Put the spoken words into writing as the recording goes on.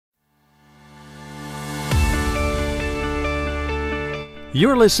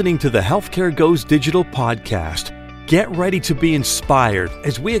You're listening to the Healthcare Goes Digital podcast. Get ready to be inspired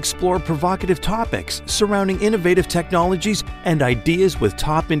as we explore provocative topics surrounding innovative technologies and ideas with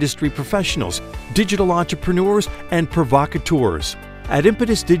top industry professionals, digital entrepreneurs, and provocateurs. At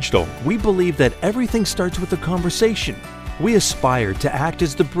Impetus Digital, we believe that everything starts with a conversation. We aspire to act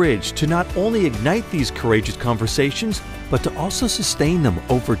as the bridge to not only ignite these courageous conversations, but to also sustain them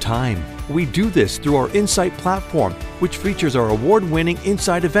over time. We do this through our Insight platform, which features our award-winning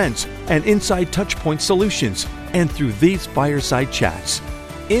Inside events and Inside Touchpoint solutions, and through these fireside chats.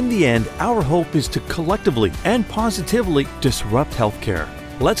 In the end, our hope is to collectively and positively disrupt healthcare.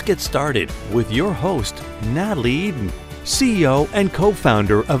 Let's get started with your host, Natalie Eden, CEO and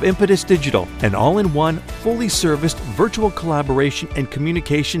co-founder of Impetus Digital, an all-in-one, fully serviced virtual collaboration and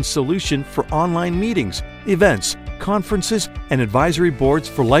communication solution for online meetings, events, conferences, and advisory boards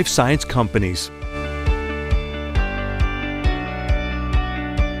for life science companies.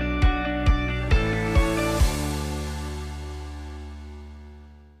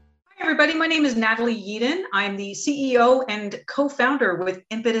 Hi, everybody. My name is Natalie Eden. I'm the CEO and co-founder with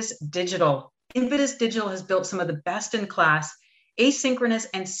Impetus Digital. Impetus Digital has built some of the best-in-class asynchronous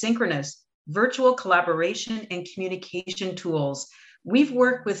and synchronous virtual collaboration and communication tools. We've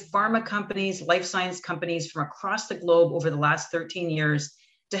worked with pharma companies, life science companies from across the globe over the last 13 years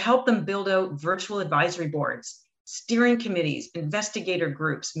to help them build out virtual advisory boards, steering committees, investigator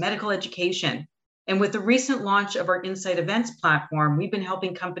groups, medical education. And with the recent launch of our Insight Events platform, we've been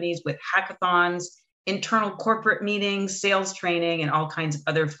helping companies with hackathons, internal corporate meetings, sales training, and all kinds of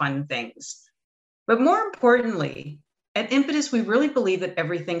other fun things. But more importantly, at Impetus, we really believe that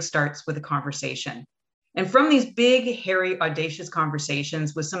everything starts with a conversation. And from these big, hairy, audacious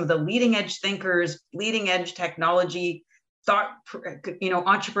conversations with some of the leading edge thinkers, leading edge technology,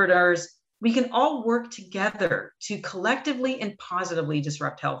 entrepreneurs, we can all work together to collectively and positively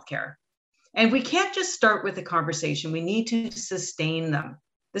disrupt healthcare. And we can't just start with a conversation. We need to sustain them.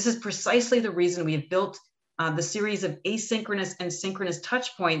 This is precisely the reason we have built the series of asynchronous and synchronous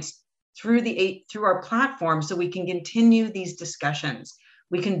touch points through our platform, so we can continue these discussions.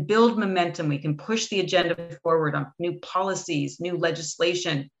 We can build momentum. We can push the agenda forward on new policies, new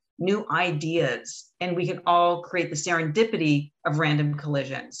legislation, new ideas, and we can all create the serendipity of random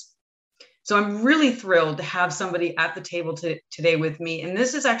collisions. So I'm really thrilled to have somebody at the table today with me, and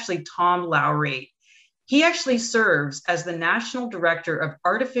this is actually Tom Lowry. He actually serves as the National Director of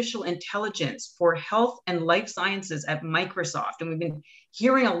Artificial Intelligence for Health and Life Sciences at Microsoft. And we've been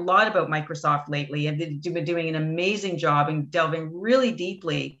hearing a lot about Microsoft lately, and they've been doing an amazing job in delving really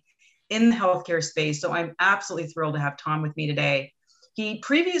deeply in the healthcare space. So I'm absolutely thrilled to have Tom with me today. He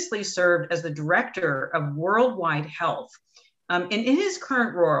previously served as the Director of Worldwide Health. And in his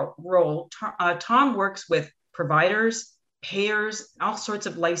current role, Tom works with providers, payers, all sorts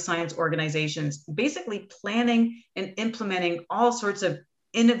of life science organizations, basically planning and implementing all sorts of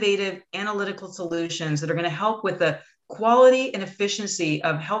innovative analytical solutions that are going to help with the quality and efficiency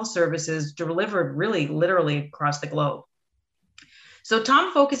of health services delivered really literally across the globe. So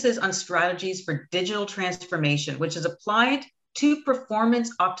Tom focuses on strategies for digital transformation, which is applied to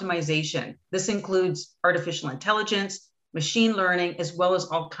performance optimization. This includes artificial intelligence, machine learning, as well as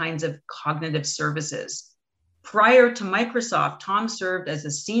all kinds of cognitive services. Prior to Microsoft, Tom served as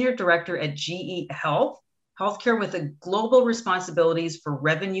a senior director at GE Healthcare with global responsibilities for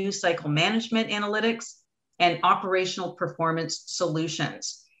revenue cycle management analytics and operational performance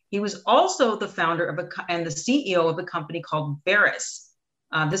solutions. He was also the founder and the CEO of a company called Veris.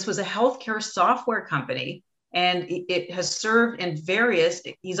 This was a healthcare software company, and it has served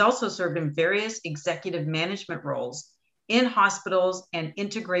he's also served in various executive management roles in hospitals and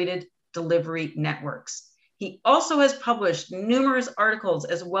integrated delivery networks. He also has published numerous articles,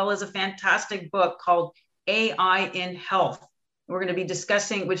 as well as a fantastic book called AI in Health. We're going to be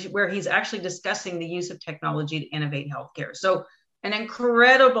discussing where he's actually discussing the use of technology to innovate healthcare. So an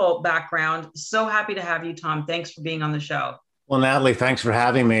incredible background. So happy to have you, Tom. Thanks for being on the show. Well, Natalie, thanks for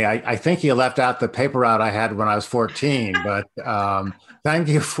having me. I think you left out the paper route I had when I was 14, but thank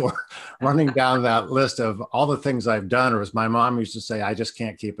you for running down that list of all the things I've done, or as my mom used to say, I just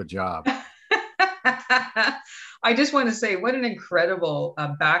can't keep a job. I just want to say what an incredible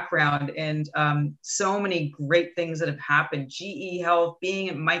background and so many great things that have happened. GE Health, being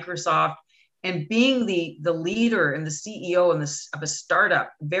at Microsoft, and being the leader and the CEO of a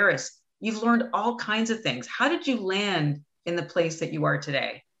startup, Veris. You've learned all kinds of things. How did you land in the place that you are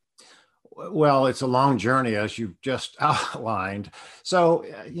today? Well, it's a long journey, as you just outlined. So,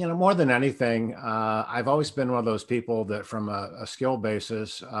 more than anything, I've always been one of those people that from a skill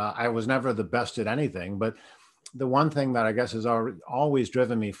basis, I was never the best at anything, but the one thing that I guess has always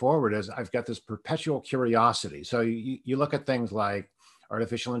driven me forward is I've got this perpetual curiosity. So you look at things like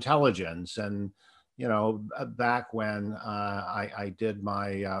artificial intelligence, and back when I did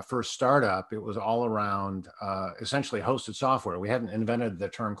my first startup, it was all around essentially hosted software. We hadn't invented the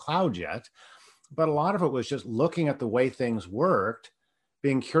term cloud yet, but a lot of it was just looking at the way things worked,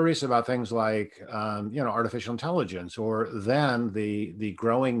 being curious about things like, artificial intelligence, or then the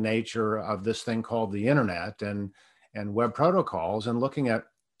growing nature of this thing called the internet and web protocols, and looking at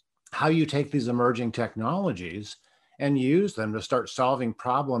how you take these emerging technologies and use them to start solving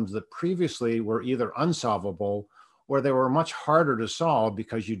problems that previously were either unsolvable or they were much harder to solve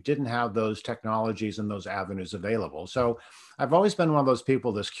because you didn't have those technologies and those avenues available. So I've always been one of those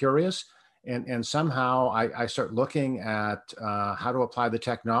people that's curious. And somehow I start looking at how to apply the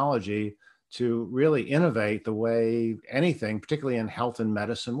technology to really innovate the way anything, particularly in health and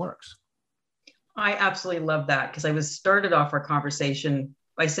medicine, works. I absolutely love that, because I started off our conversation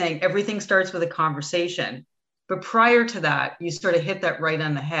by saying everything starts with a conversation. But prior to that, you sort of hit that right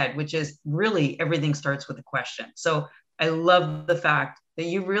on the head, which is really everything starts with a question. So I love the fact that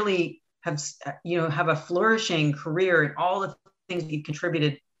you really have a flourishing career and all the things that you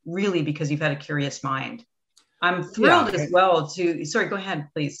contributed, really because you've had a curious mind. I'm thrilled as well to, sorry, go ahead,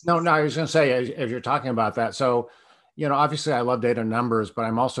 please. No, I was going to say, as you're talking about that, so, obviously I love data and numbers, but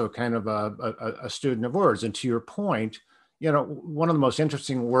I'm also kind of a student of words. And to your point, one of the most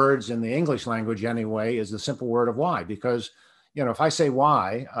interesting words in the English language anyway is the simple word of why, because, if I say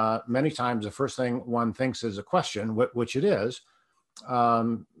why, many times the first thing one thinks is a question, which it is.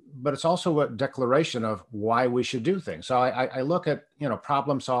 But it's also a declaration of why we should do things. So I look at,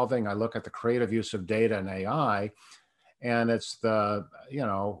 problem solving, I look at the creative use of data and AI, and it's the,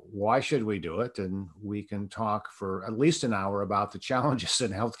 why should we do it? And we can talk for at least an hour about the challenges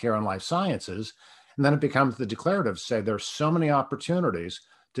in healthcare and life sciences. And then it becomes the declarative, say there's so many opportunities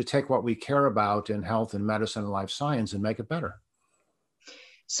to take what we care about in health and medicine and life science and make it better.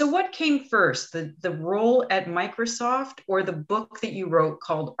 So what came first, the role at Microsoft or the book that you wrote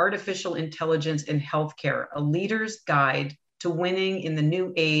called Artificial Intelligence in Healthcare, A Leader's Guide to Winning in the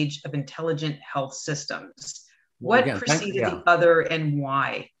New Age of Intelligent Health Systems? What preceded the other, and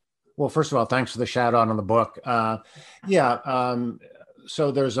why? Well, first of all, thanks for the shout out on the book.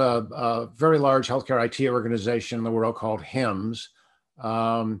 So there's a very large healthcare IT organization in the world called HIMSS.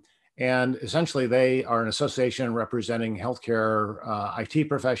 And essentially, they are an association representing healthcare IT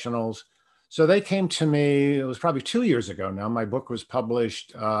professionals. So they came to me, it was probably 2 years ago now. My book was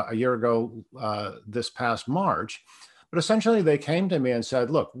published a year ago, this past March. But essentially, they came to me and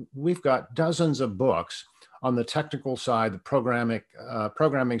said, look, we've got dozens of books on the technical side, the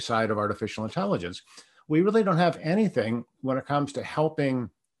programming side of artificial intelligence. We really don't have anything when it comes to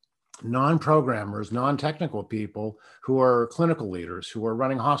helping non-programmers, non-technical people who are clinical leaders, who are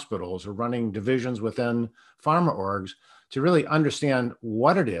running hospitals or running divisions within pharma orgs, to really understand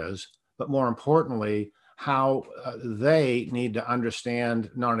what it is, but more importantly, how they need to understand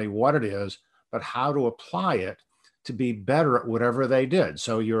not only what it is, but how to apply it to be better at whatever they did.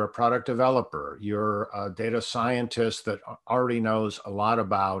 So you're a product developer, you're a data scientist that already knows a lot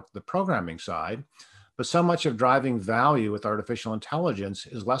about the programming side. But so much of driving value with artificial intelligence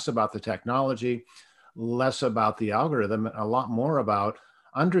is less about the technology, less about the algorithm, and a lot more about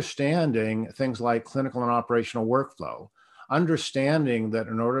understanding things like clinical and operational workflow, understanding that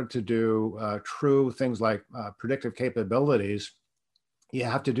in order to do true things like predictive capabilities, you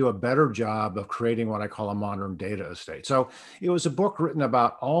have to do a better job of creating what I call a modern data estate. So it was a book written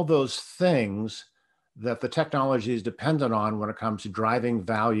about all those things that the technology is dependent on when it comes to driving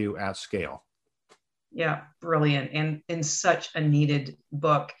value at scale. Yeah, brilliant. And such a needed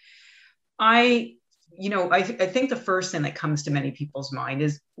book. I think the first thing that comes to many people's mind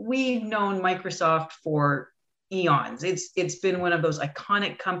is we've known Microsoft for eons. It's been one of those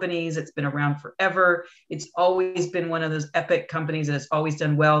iconic companies. It's been around forever. It's always been one of those epic companies that has always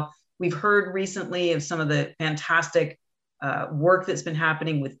done well. We've heard recently of some of the fantastic work that's been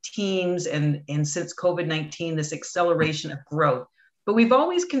happening with Teams and since COVID-19, this acceleration of growth. But we've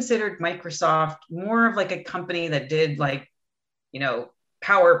always considered Microsoft more of like a company that did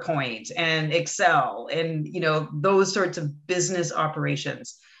PowerPoint and Excel and, those sorts of business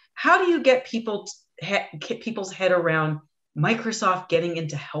operations. How do you get people's head around Microsoft getting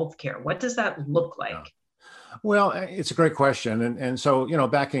into healthcare? What does that look like? Well, it's a great question. And so,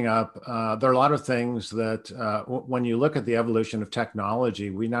 backing up, there are a lot of things that when you look at the evolution of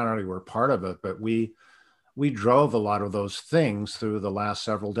technology, we not only were part of it, but we drove a lot of those things through the last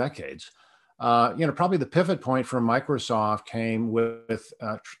several decades. Probably the pivot point for Microsoft came with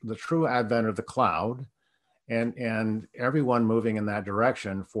the true advent of the cloud and everyone moving in that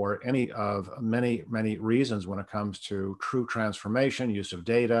direction for any of many reasons when it comes to true transformation, use of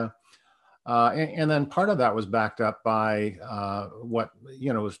data. And then part of that was backed up by what,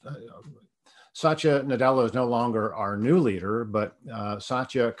 Satya Nadella is no longer our new leader, but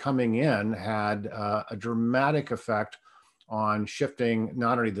Satya coming in had a dramatic effect on shifting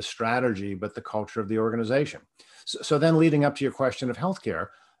not only the strategy, but the culture of the organization. So then leading up to your question of healthcare,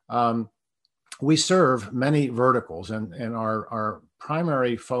 we serve many verticals, and our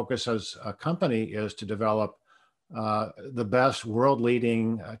primary focus as a company is to develop the best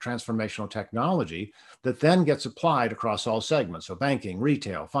world-leading transformational technology that then gets applied across all segments, so banking,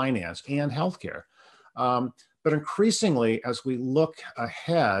 retail, finance, and healthcare. But increasingly, as we look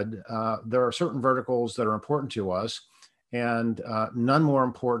ahead, there are certain verticals that are important to us, and none more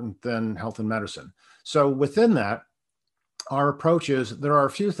important than health and medicine. So within that, our approach is there are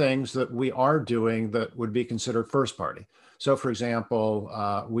a few things that we are doing that would be considered first party. So for example,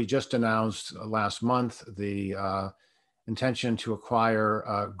 we just announced last month the intention to acquire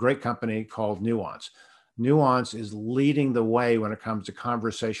a great company called Nuance. Nuance is leading the way when it comes to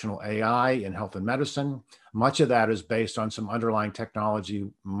conversational AI in health and medicine. Much of that is based on some underlying technology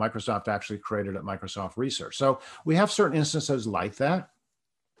Microsoft actually created at Microsoft Research. So we have certain instances like that.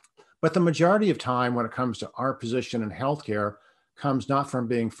 But the majority of time when it comes to our position in healthcare comes not from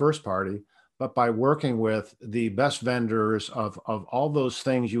being first party, but by working with the best vendors of all those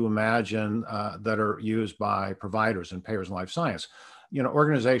things you imagine that are used by providers and payers in life science.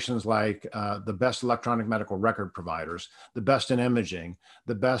 Organizations like the best electronic medical record providers, the best in imaging,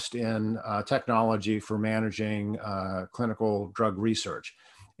 the best in technology for managing clinical drug research.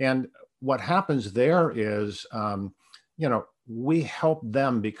 And what happens there is, we help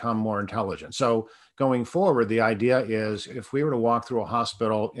them become more intelligent. So going forward, the idea is if we were to walk through a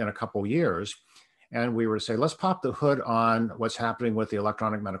hospital in a couple years and we were to say, let's pop the hood on what's happening with the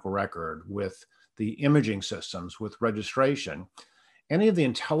electronic medical record, with the imaging systems, with registration, any of the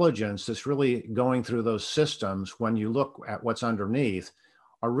intelligence that's really going through those systems when you look at what's underneath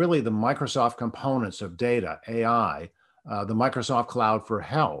are really the Microsoft components of data, AI, the Microsoft Cloud for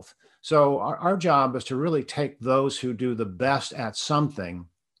Health. So our job is to really take those who do the best at something,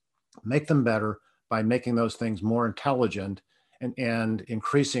 make them better by making those things more intelligent and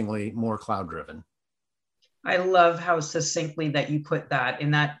increasingly more cloud-driven. I love how succinctly that you put that,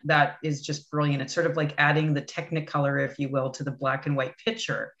 and that is just brilliant. It's sort of like adding the technicolor, if you will, to the black and white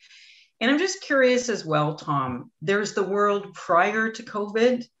picture. And I'm just curious as well, Tom, there's the world prior to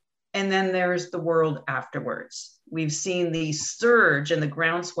COVID, and then there's the world afterwards. We've seen the surge and the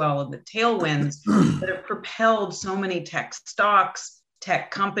groundswell and the tailwinds that have propelled so many tech stocks,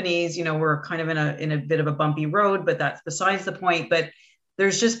 tech companies. We're kind of in a bit of a bumpy road, but that's besides the point. But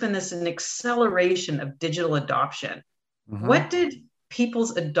there's just been an acceleration of digital adoption. Mm-hmm. What did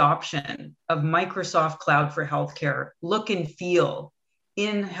people's adoption of Microsoft Cloud for Healthcare look and feel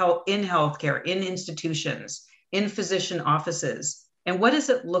in healthcare, in institutions, in physician offices? And what does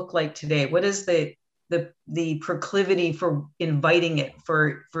it look like today? What is the proclivity for inviting it,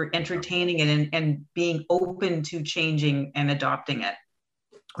 for entertaining it, and being open to changing and adopting it?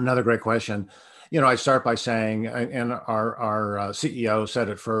 Another great question. I start by saying, and our CEO said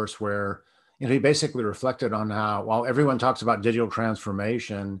it first, where he basically reflected on how, while everyone talks about digital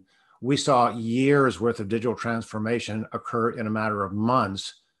transformation, we saw years worth of digital transformation occur in a matter of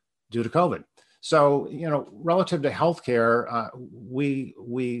months due to COVID. So, relative to healthcare,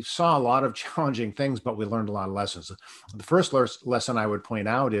 we saw a lot of challenging things, but we learned a lot of lessons. The first lesson I would point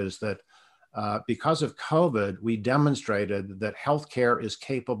out is that because of COVID, we demonstrated that healthcare is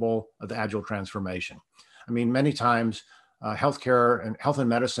capable of agile transformation. I mean, many times healthcare and health and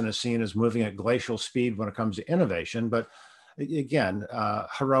medicine is seen as moving at glacial speed when it comes to innovation, but again,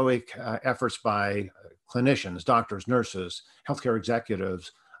 heroic efforts by clinicians, doctors, nurses, healthcare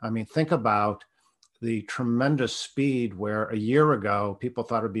executives. I mean, think about the tremendous speed where a year ago, people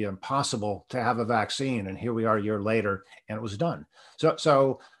thought it'd be impossible to have a vaccine. And here we are a year later, and it was done.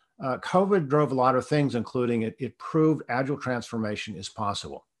 So COVID drove a lot of things, including it proved agile transformation is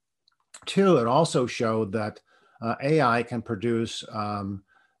possible. Two, it also showed that AI can produce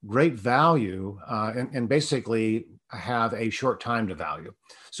great value and basically have a short time to value.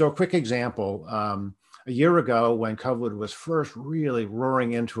 So a quick example, a year ago when COVID was first really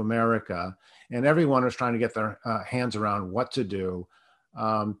roaring into America and everyone was trying to get their hands around what to do,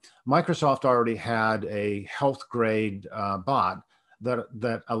 Microsoft already had a health grade bot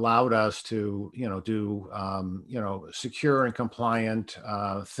that allowed us to do secure and compliant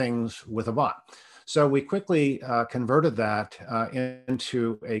things with a bot. So we quickly converted that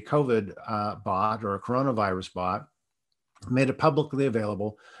into a COVID bot or a coronavirus bot, made it publicly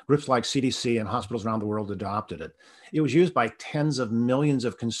available. Groups like CDC and hospitals around the world adopted it. It was used by tens of millions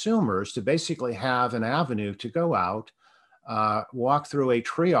of consumers to basically have an avenue to go out, walk through a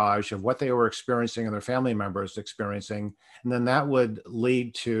triage of what they were experiencing and their family members experiencing, and then that would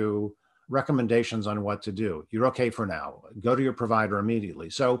lead to recommendations on what to do. You're okay for now. Go to your provider immediately.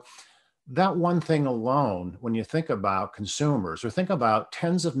 So that one thing alone, when you think about consumers or think about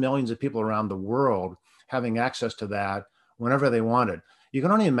tens of millions of people around the world having access to that whenever they wanted, you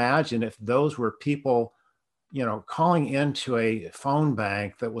can only imagine if those were people, calling into a phone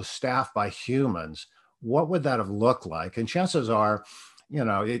bank that was staffed by humans, what would that have looked like? And chances are,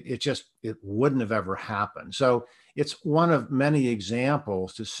 it wouldn't have ever happened. So it's one of many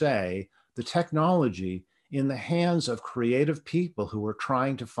examples to say the technology in the hands of creative people who are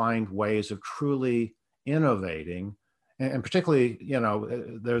trying to find ways of truly innovating. And particularly,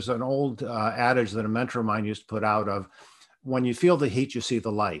 there's an old adage that a mentor of mine used to put out of, when you feel the heat, you see the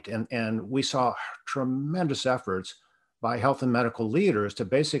light. And we saw tremendous efforts by health and medical leaders to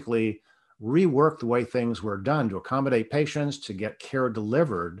basically rework the way things were done to accommodate patients, to get care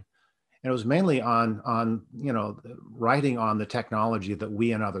delivered. And it was mainly on writing on the technology that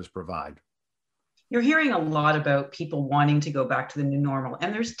we and others provide. You're hearing a lot about people wanting to go back to the new normal,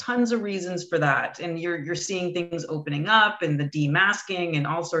 and there's tons of reasons for that. And you're seeing things opening up and the demasking and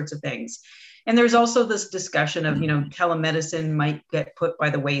all sorts of things. And there's also this discussion of, telemedicine might get put by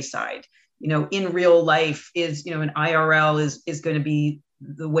the wayside. In real life an IRL is going to be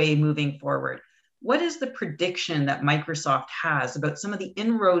the way moving forward. What is the prediction that Microsoft has about some of the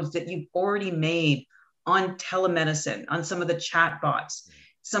inroads that you've already made on telemedicine, on some of the chatbots,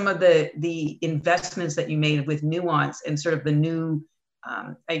 some of the investments that you made with Nuance and sort of the new,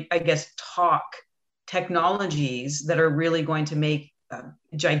 talk technologies that are really going to make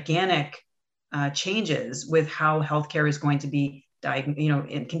gigantic changes with how healthcare is going to be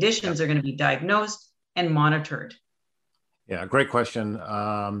and conditions are going to be diagnosed and monitored? Yeah, great question.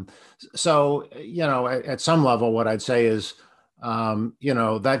 So, at some level, what I'd say is,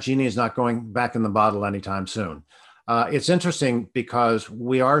 that genie is not going back in the bottle anytime soon. It's interesting because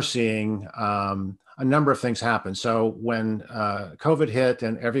we are seeing a number of things happen. So when COVID hit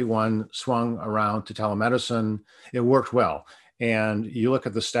and everyone swung around to telemedicine, it worked well. And you look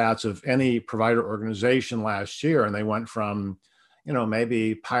at the stats of any provider organization last year, and they went from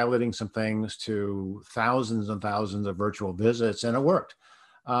maybe piloting some things to thousands and thousands of virtual visits, and it worked.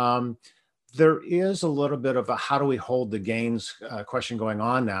 There is a little bit of a how do we hold the gains question going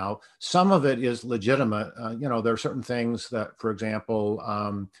on now. Some of it is legitimate. There are certain things that, for example,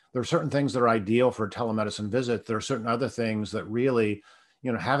 there are certain things that are ideal for a telemedicine visit. There are certain other things that really,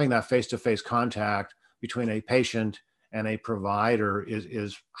 having that face-to-face contact between a patient and a provider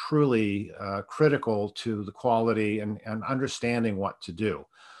is truly critical to the quality and understanding what to do.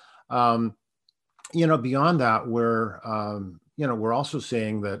 Beyond that, we're also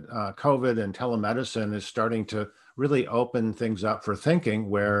seeing that COVID and telemedicine is starting to really open things up for thinking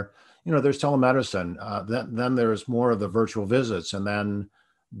where, there's telemedicine, then there's more of the virtual visits. And then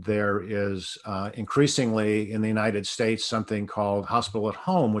there is increasingly in the United States something called hospital at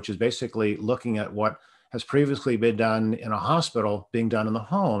home, which is basically looking at what has previously been done in a hospital being done in the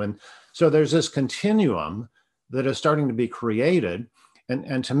home. And so there's this continuum that is starting to be created.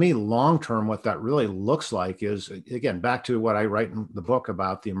 And to me, long-term, what that really looks like is, again, back to what I write in the book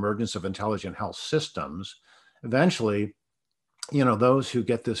about the emergence of intelligent health systems. Eventually, those who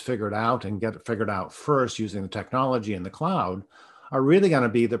get this figured out and get it figured out first using the technology and the cloud are really going to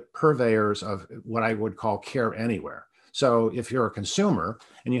be the purveyors of what I would call care anywhere. So if you're a consumer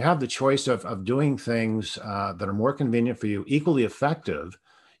and you have the choice of doing things that are more convenient for you, equally effective,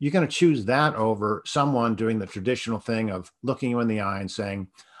 you're going to choose that over someone doing the traditional thing of looking you in the eye and saying,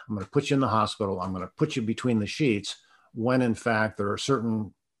 I'm going to put you in the hospital, I'm going to put you between the sheets, when in fact there are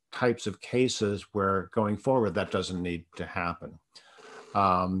certain types of cases where going forward that doesn't need to happen.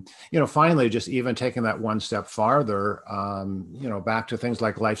 Finally, just even taking that one step farther, back to things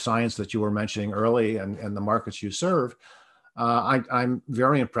like life science that you were mentioning early and the markets you serve, I'm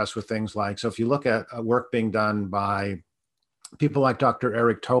very impressed with things like, so if you look at work being done by people like Dr.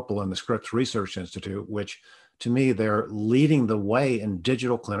 Eric Topol and the Scripps Research Institute, which to me, they're leading the way in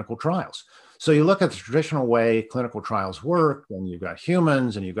digital clinical trials. So you look at the traditional way clinical trials work, and you've got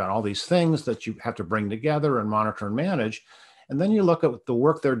humans and you've got all these things that you have to bring together and monitor and manage. And then you look at the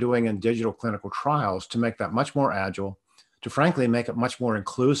work they're doing in digital clinical trials to make that much more agile, to frankly make it much more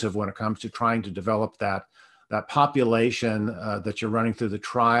inclusive when it comes to trying to develop that that population that you're running through the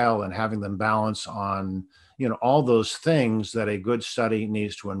trial and having them balance on, all those things that a good study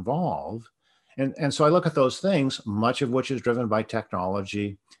needs to involve. And so I look at those things, much of which is driven by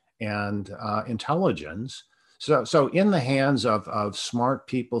technology and intelligence. So in the hands of smart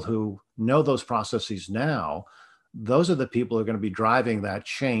people who know those processes now, those are the people who are going to be driving that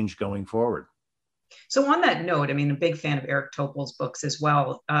change going forward. So on that note, I mean, a big fan of Eric Topol's books as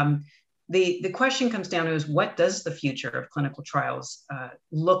well. The question comes down to is, what does the future of clinical trials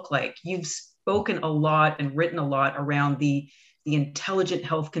look like? You've spoken a lot and written a lot around the intelligent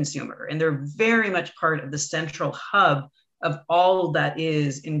health consumer, and they're very much part of the central hub of all that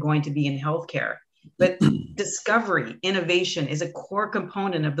is going to be in healthcare. But discovery, innovation is a core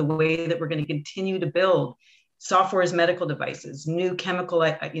component of the way that we're going to continue to build software as medical devices, new chemical,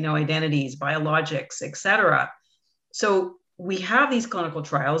 identities, biologics, et cetera. So we have these clinical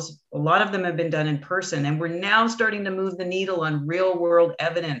trials. A lot of them have been done in person, and we're now starting to move the needle on real world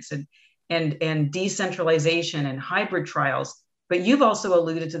evidence and decentralization and hybrid trials. But you've also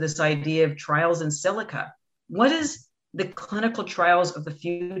alluded to this idea of trials in silico. What is the clinical trials of the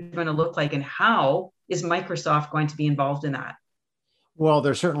future going to look like, and how is Microsoft going to be involved in that? Well,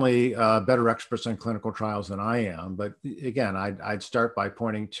 they're certainly better experts in clinical trials than I am. But again, I'd start by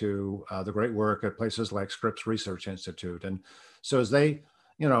pointing to the great work at places like Scripps Research Institute. And so as they,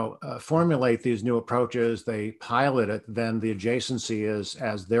 formulate these new approaches, they pilot it, then the adjacency is,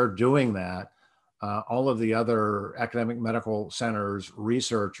 as they're doing that, all of the other academic medical centers,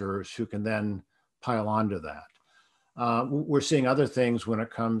 researchers who can then pile onto that. We're seeing other things when it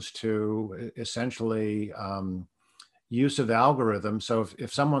comes to essentially use of algorithms. So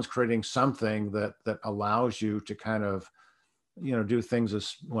if someone's creating something that allows you to kind of, do things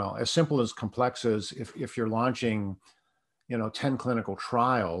as simple as complex as if you're launching, 10 clinical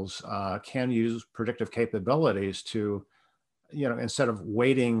trials, can use predictive capabilities to, instead of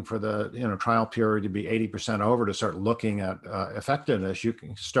waiting for the, trial period to be 80% over to start looking at effectiveness, you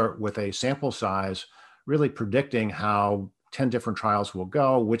can start with a sample size, really predicting how 10 different trials will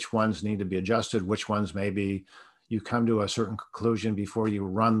go, which ones need to be adjusted, which ones maybe you come to a certain conclusion before you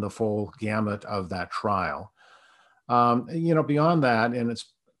run the full gamut of that trial. Beyond that, and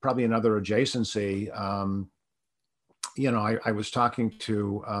it's probably another adjacency, I was talking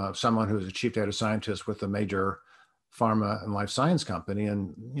to someone who's a chief data scientist with a major pharma and life science company.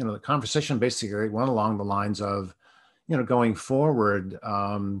 And, the conversation basically went along the lines of, going forward,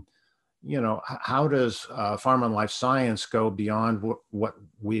 how does pharma and life science go beyond what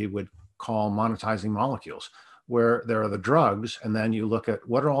we would call monetizing molecules, where there are the drugs, and then you look at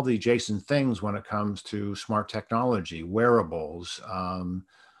what are all the adjacent things when it comes to smart technology, wearables,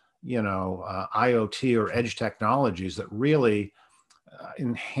 IoT or edge technologies that really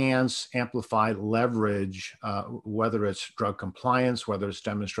enhance, amplify, leverage, whether it's drug compliance, whether it's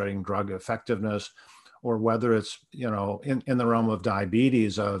demonstrating drug effectiveness, or whether it's, in the realm of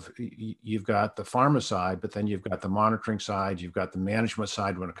diabetes of you've got the pharma side, but then you've got the monitoring side, you've got the management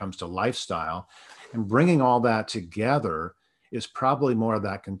side when it comes to lifestyle. And bringing all that together is probably more of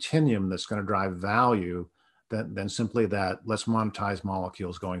that continuum that's going to drive value than simply that let's monetize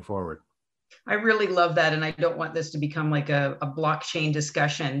molecules going forward. I really love that. And I don't want this to become like a blockchain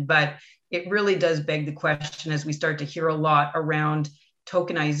discussion, but it really does beg the question as we start to hear a lot around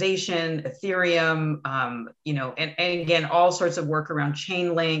tokenization, Ethereum, and again, all sorts of work around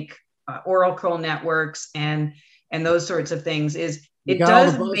Chainlink, Oracle networks, and those sorts of things. Is it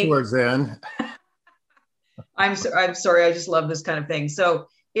does all the buzzwords in. I'm sorry. I just love this kind of thing. So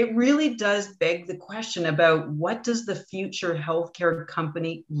it really does beg the question about what does the future healthcare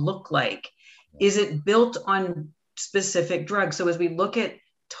company look like? Is it built on specific drugs? So as we look at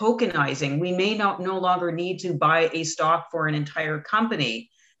tokenizing, we may no longer need to buy a stock for an entire company,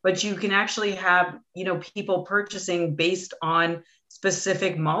 but you can actually have, people purchasing based on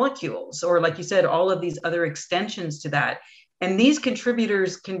specific molecules, or like you said, all of these other extensions to that. And these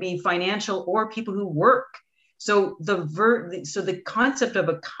contributors can be financial or people who work. So the concept of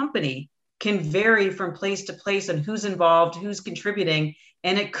a company can vary from place to place on who's involved, who's contributing,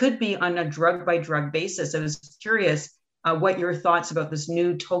 and it could be on a drug by drug basis. I was curious what your thoughts about this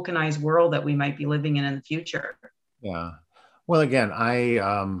new tokenized world that we might be living in the future. Yeah. Well, again,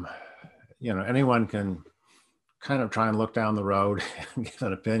 anyone can kind of try and look down the road and give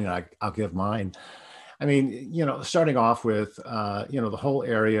an opinion. I'll give mine. I mean, starting off with, the whole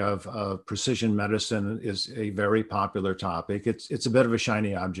area of precision medicine is a very popular topic. It's a bit of a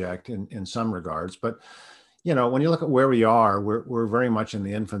shiny object in some regards, but, when you look at where we are, we're very much in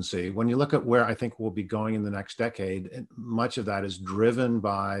the infancy. When you look at where I think we'll be going in the next decade, much of that is driven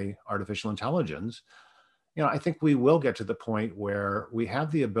by artificial intelligence. I think we will get to the point where we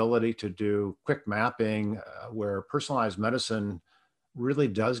have the ability to do quick mapping, where personalized medicine really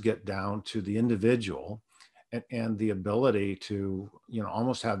does get down to the individual, and the ability to,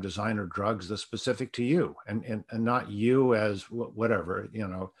 almost have designer drugs that's specific to you, and not you as whatever,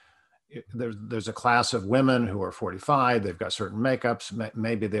 there's a class of women who are 45, they've got certain makeups,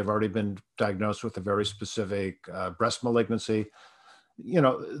 maybe they've already been diagnosed with a very specific breast malignancy,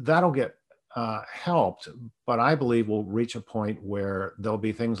 that'll get helped, but I believe we'll reach a point where there'll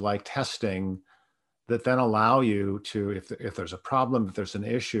be things like testing that then allow you to, if there's a problem, if there's an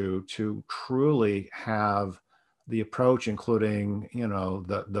issue, to truly have the approach, including,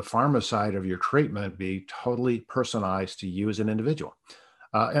 the pharma side of your treatment, be totally personalized to you as an individual.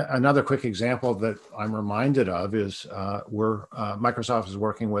 Another quick example that I'm reminded of is Microsoft is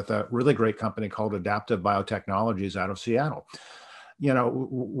working with a really great company called Adaptive Biotechnologies out of Seattle.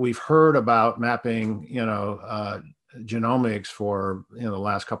 We've heard about mapping, genomics for, the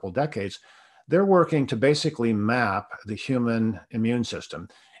last couple of decades. They're working to basically map the human immune system.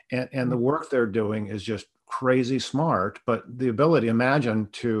 And the work they're doing is just crazy smart, but the ability, imagine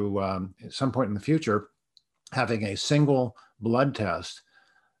to, at some point in the future, having a single blood test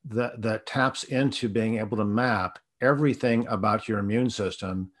that taps into being able to map everything about your immune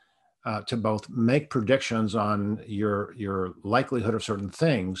system, to both make predictions on your likelihood of certain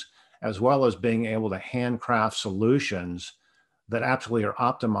things, as well as being able to handcraft solutions that absolutely are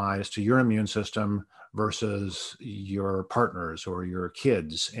optimized to your immune system versus your partners or your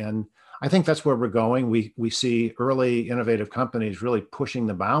kids. And I think that's where we're going. We see early innovative companies really pushing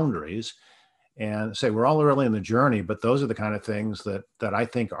the boundaries, and say we're all early in the journey, but those are the kind of things that I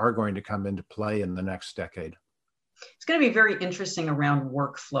think are going to come into play in the next decade. It's going to be very interesting around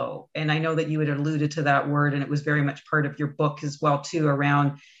workflow. And I know that you had alluded to that word, and it was very much part of your book as well, too,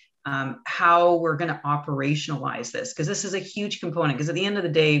 around how we're going to operationalize this, because this is a huge component. Because at the end of the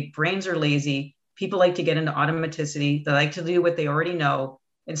day, brains are lazy. People like to get into automaticity. They like to do what they already know.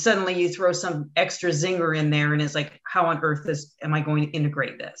 And suddenly you throw some extra zinger in there, and it's like, how on earth am I going to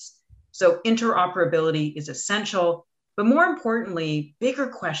integrate this? So interoperability is essential. But more importantly, bigger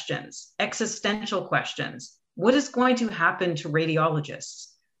questions, existential questions. What is going to happen to radiologists?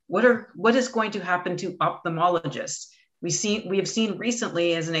 What is going to happen to ophthalmologists? We have seen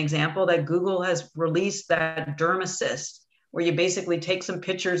recently, as an example, that Google has released that Derm Assist, where you basically take some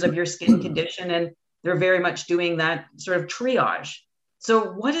pictures of your skin condition, and they're very much doing that sort of triage.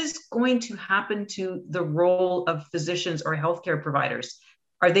 So what is going to happen to the role of physicians or healthcare providers?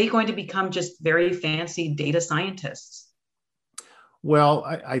 Are they going to become just very fancy data scientists? Well,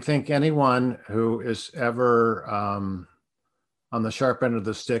 I think anyone who is ever on the sharp end of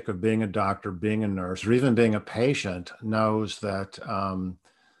the stick of being a doctor, being a nurse, or even being a patient knows that,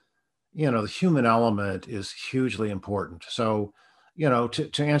 the human element is hugely important. So,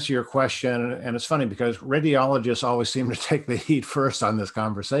 to answer your question, and it's funny because radiologists always seem to take the heat first on this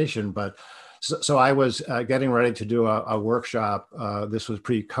conversation, but so I was getting ready to do a workshop. This was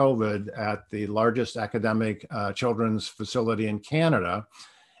pre-COVID at the largest academic children's facility in Canada.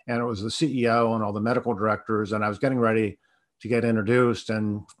 And it was the CEO and all the medical directors. And I was getting ready to get introduced.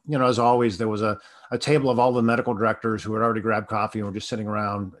 And, as always, there was a table of all the medical directors who had already grabbed coffee and were just sitting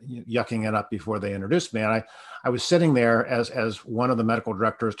around yucking it up before they introduced me. And I was sitting there as one of the medical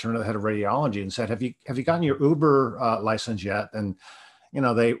directors turned to the head of radiology and said, have you gotten your Uber license yet? And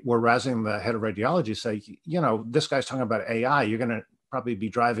they were razzing the head of radiology, say, this guy's talking about AI. You're going to probably be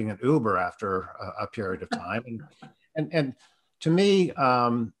driving an Uber after a period of time. And to me,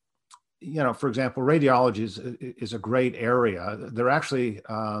 for example, radiology is a great area. They're actually,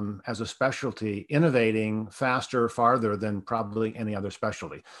 as a specialty, innovating faster, farther than probably any other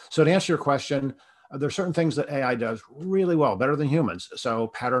specialty. So to answer your question, there are certain things that AI does really well, better than humans. So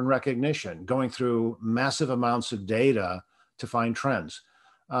pattern recognition, going through massive amounts of data to find trends.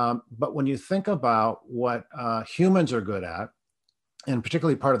 But when you think about what humans are good at, and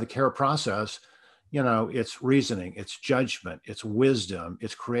particularly part of the care process, it's reasoning, it's judgment, it's wisdom,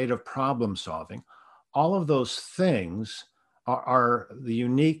 it's creative problem solving. All of those things are the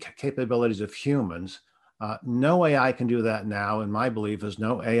unique capabilities of humans. No AI can do that now, and my belief is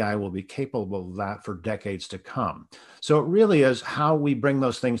no AI will be capable of that for decades to come. So it really is how we bring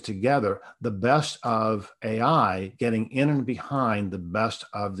those things together, the best of AI getting in and behind the best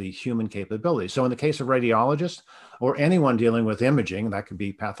of the human capabilities. So in the case of radiologists or anyone dealing with imaging, that could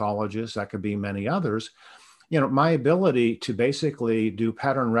be pathologists, that could be many others, my ability to basically do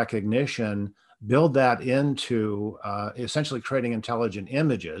pattern recognition, build that into essentially creating intelligent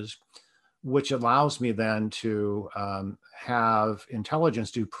images, which allows me then to have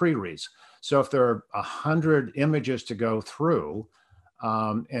intelligence do pre-reads. So if there are 100 images to go through,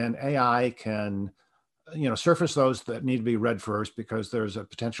 and AI can, surface those that need to be read first because there's a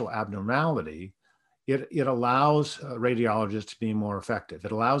potential abnormality, it allows radiologists to be more effective.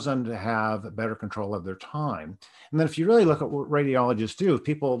 It allows them to have better control of their time. And then if you really look at what radiologists do,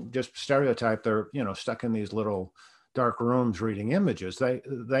 people just stereotype they're, stuck in these little dark rooms reading images.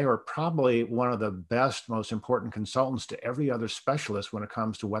 They are probably one of the best, most important consultants to every other specialist when it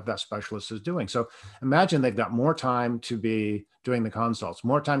comes to what that specialist is doing. So imagine they've got more time to be doing the consults,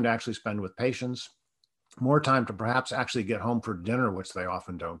 more time to actually spend with patients, more time to perhaps actually get home for dinner, which they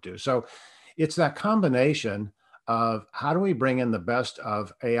often don't do. So it's that combination of how do we bring in the best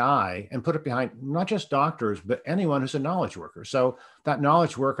of AI and put it behind not just doctors, but anyone who's a knowledge worker. So that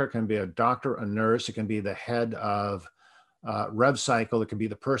knowledge worker can be a doctor, a nurse, it can be the head of rev cycle, it can be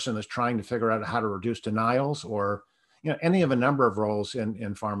the person that's trying to figure out how to reduce denials, or any of a number of roles in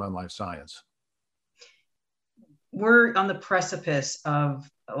pharma and life science. We're on the precipice of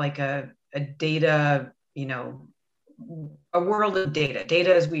like a data, a world of data.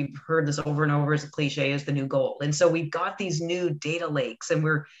 Data, as we've heard this over and over, as a cliche, is the new gold. And so we've got these new data lakes, and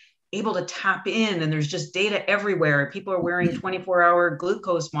we're able to tap in, and there's just data everywhere. People are wearing 24-hour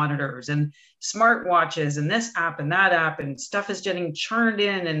glucose monitors and smartwatches and this app and that app, and stuff is getting churned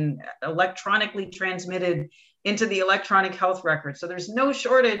in and electronically transmitted into the electronic health record. So there's no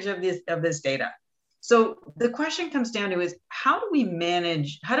shortage of this data. So the question comes down to is, how do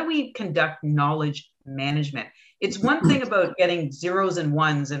we conduct knowledge management? It's one thing about getting zeros and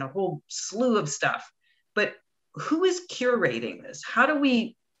ones and a whole slew of stuff, but who is curating this? How do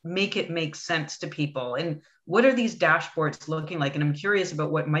we make it make sense to people? And what are these dashboards looking like? And I'm curious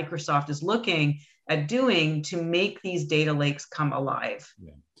about what Microsoft is looking at doing to make these data lakes come alive.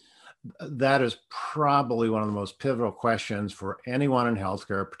 Yeah. That is probably one of the most pivotal questions for anyone in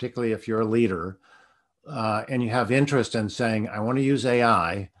healthcare, particularly if you're a leader and you have interest in saying, I want to use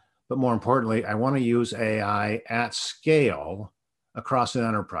AI, but more importantly, I want to use AI at scale across an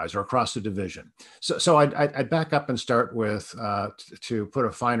enterprise or across the division. So I'd back up and start with, to put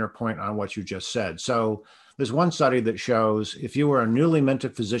a finer point on what you just said. So there's one study that shows if you were a newly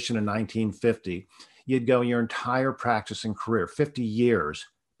minted physician in 1950, you'd go your entire practicing career, 50 years,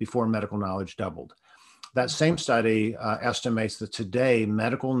 before medical knowledge doubled. That same study estimates that today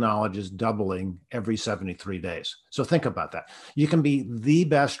medical knowledge is doubling every 73 days. So think about that. You can be the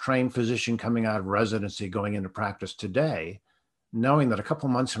best trained physician coming out of residency going into practice today, knowing that a couple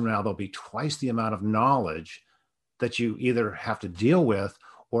of months from now, there'll be twice the amount of knowledge that you either have to deal with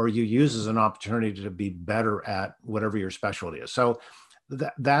or you use as an opportunity to be better at whatever your specialty is. So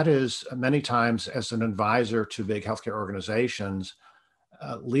that is many times, as an advisor to big healthcare organizations,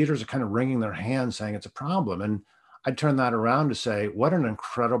 leaders are kind of wringing their hands saying it's a problem. And I turn that around to say, what an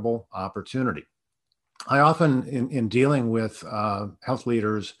incredible opportunity. I often, in dealing with health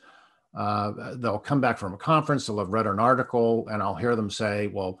leaders, they'll come back from a conference, they'll have read an article, and I'll hear them say,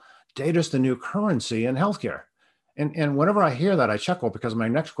 well, data's the new currency in healthcare. And whenever I hear that, I chuckle, because my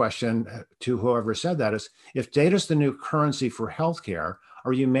next question to whoever said that is, if data's the new currency for healthcare,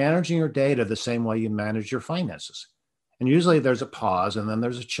 are you managing your data the same way you manage your finances? And usually there's a pause, and then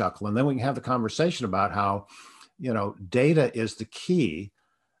there's a chuckle, and then we can have the conversation about how, data is the key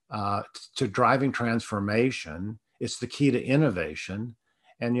to driving transformation. It's the key to innovation.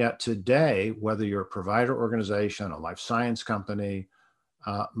 And yet today, whether you're a provider organization, a life science company,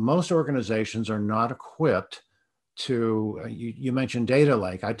 most organizations are not equipped to, you mentioned data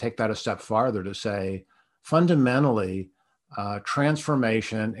lake. I take that a step farther to say, fundamentally,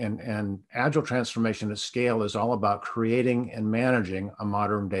 transformation and agile transformation at scale is all about creating and managing a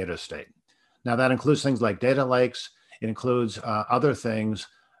modern data state. Now that includes things like data lakes. It includes other things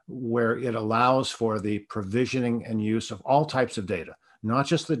where it allows for the provisioning and use of all types of data, not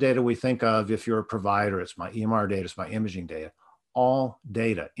just the data we think of. If you're a provider, it's my EMR data, it's my imaging data, all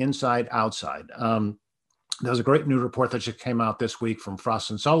data, inside, outside. There's a great new report that just came out this week from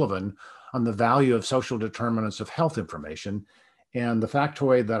Frost & Sullivan on the value of social determinants of health information. And the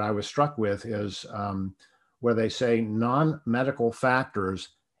factoid that I was struck with is where they say non-medical factors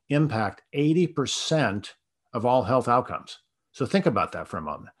impact 80% of all health outcomes. So think about that for a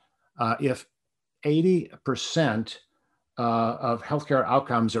moment. If 80% of healthcare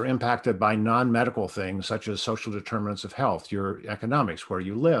outcomes are impacted by non-medical things, such as social determinants of health, your economics, where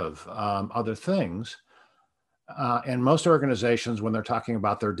you live, other things, and most organizations, when they're talking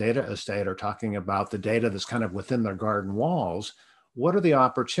about their data estate, are talking about the data that's kind of within their garden walls. What are the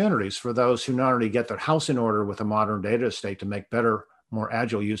opportunities for those who not only get their house in order with a modern data estate to make better, more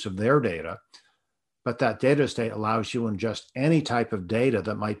agile use of their data, but that data estate allows you to ingest any type of data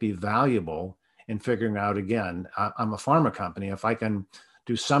that might be valuable in figuring out, again, I'm a pharma company. If I can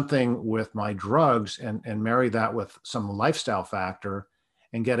do something with my drugs and marry that with some lifestyle factor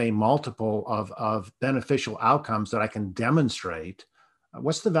and get a multiple of beneficial outcomes that I can demonstrate,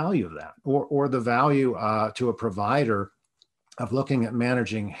 what's the value of that? Or the value to a provider of looking at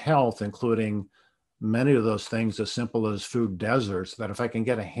managing health, including many of those things as simple as food deserts, that if I can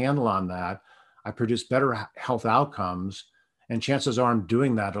get a handle on that, I produce better health outcomes, and chances are I'm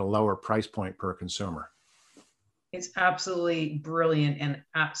doing that at a lower price point per consumer. It's absolutely brilliant and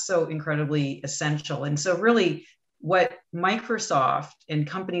so incredibly essential. And so really what Microsoft and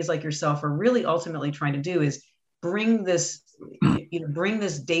companies like yourself are really ultimately trying to do is bring this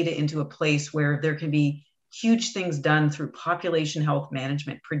data into a place where there can be huge things done through population health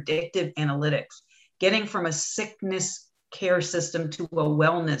management, predictive analytics, getting from a sickness care system to a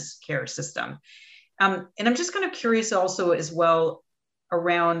wellness care system. And I'm just kind of curious also as well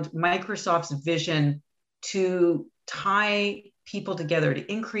around Microsoft's vision to tie people together,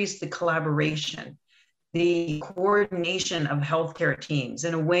 to increase the collaboration, the coordination of healthcare teams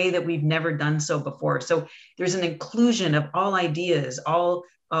in a way that we've never done so before. So there's an inclusion of all ideas, all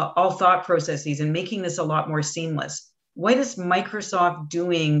thought processes, and making this a lot more seamless. What is Microsoft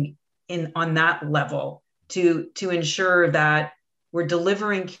doing on that level to ensure that we're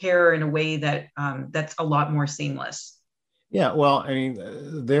delivering care in a way that that's a lot more seamless? Yeah, well, I mean,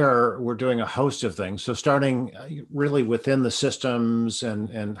 we're doing a host of things. So starting really within the systems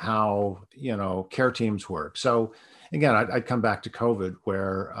and how, care teams work. So again, I'd come back to COVID,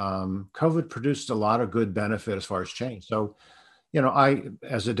 where COVID produced a lot of good benefit as far as change. So, I,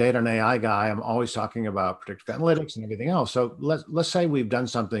 as a data and AI guy, I'm always talking about predictive analytics and everything else. So let's say we've done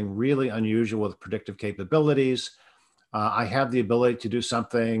something really unusual with predictive capabilities. I have the ability to do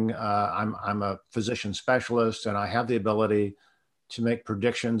something. I'm a physician specialist, and I have the ability to make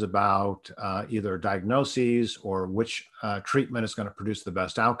predictions about either diagnoses or which treatment is going to produce the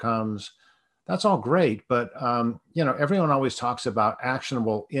best outcomes. That's all great, but everyone always talks about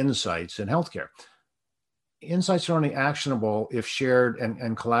actionable insights in healthcare. Insights are only actionable if shared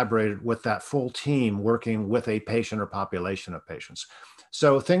and collaborated with that full team working with a patient or population of patients.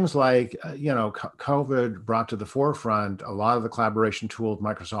 So things like, COVID brought to the forefront a lot of the collaboration tools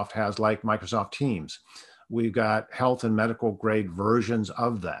Microsoft has, like Microsoft Teams. We've got health and medical grade versions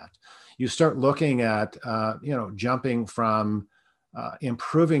of that. You start looking at, jumping from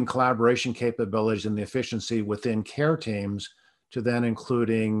improving collaboration capabilities and the efficiency within care teams to then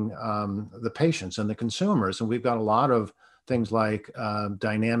including the patients and the consumers. And we've got a lot of things like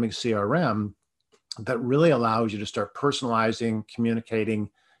dynamic CRM that really allows you to start personalizing, communicating,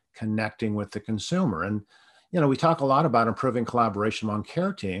 connecting with the consumer. And, we talk a lot about improving collaboration among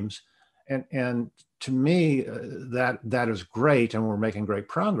care teams. And to me, that is great, and we're making great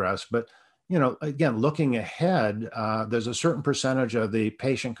progress. But, again, looking ahead, there's a certain percentage of the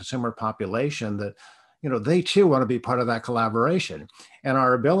patient consumer population that, they too want to be part of that collaboration. And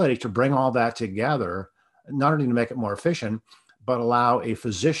our ability to bring all that together, not only to make it more efficient, but allow a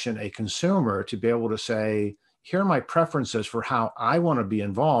physician, a consumer, to be able to say, here are my preferences for how I want to be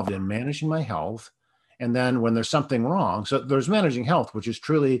involved in managing my health. And then when there's something wrong, so there's managing health, which is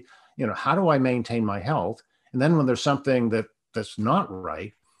truly, how do I maintain my health? And then when there's something that's not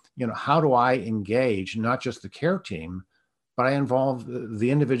right, how do I engage not just the care team, but I involve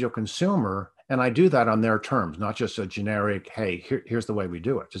the individual consumer, and I do that on their terms, not just a generic, hey, here's the way we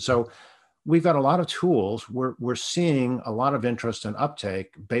do it. And so we've got a lot of tools. We're seeing a lot of interest and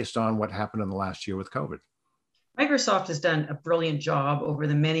uptake based on what happened in the last year with COVID. Microsoft has done a brilliant job over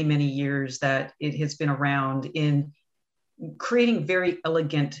the many, many years that it has been around in creating very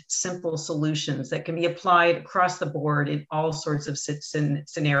elegant, simple solutions that can be applied across the board in all sorts of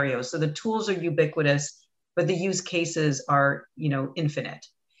scenarios. So the tools are ubiquitous, but the use cases are, infinite.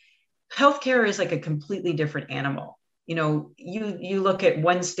 Healthcare is like a completely different animal. You look at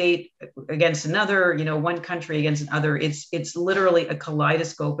one state against another, one country against another. It's literally a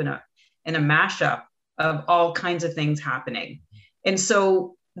kaleidoscope and a mashup of all kinds of things happening. And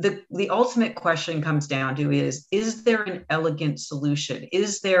so the ultimate question comes down to is there an elegant solution?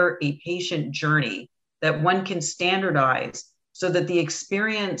 Is there a patient journey that one can standardize so that the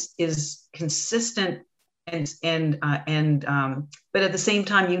experience is consistent and but at the same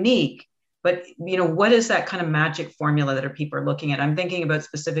time unique? But, what is that kind of magic formula that people are looking at? I'm thinking about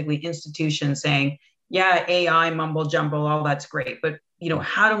specifically institutions saying, yeah, AI, mumble jumble, all that's great. But,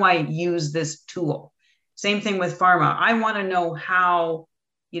 how do I use this tool? Same thing with pharma. I want to know how,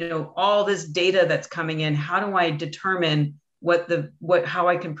 all this data that's coming in, how do I determine how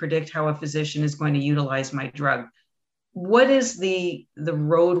I can predict how a physician is going to utilize my drug. What is the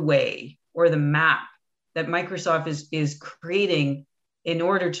roadway or the map that Microsoft is creating in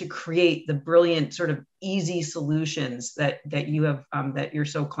order to create the brilliant sort of easy solutions that you have that you're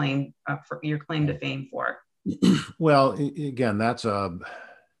so claimed for your claim to fame for? Well, again, it's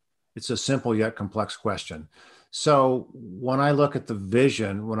a simple yet complex question. So when I look at the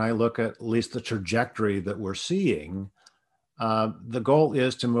vision, when I look at least the trajectory that we're seeing, the goal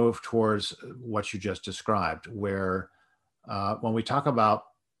is to move towards what you just described, where when we talk about,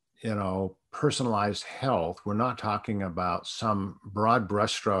 personalized health, we're not talking about some broad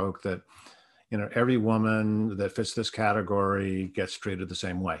brushstroke that, every woman that fits this category gets treated the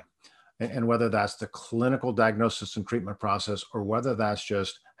same way. And whether that's the clinical diagnosis and treatment process, or whether that's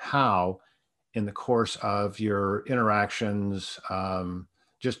just how in the course of your interactions,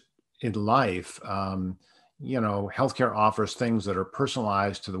 just in life, healthcare offers things that are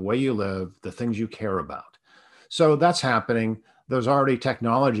personalized to the way you live, the things you care about. So that's happening. There's already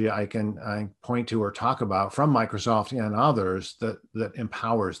technology I point to or talk about from Microsoft and others that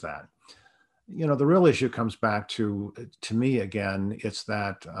empowers that. The real issue comes back to me again, it's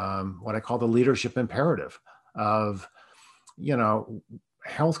that what I call the leadership imperative of,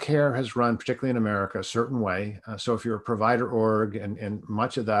 healthcare has run, particularly in America, a certain way. So if you're a provider org, and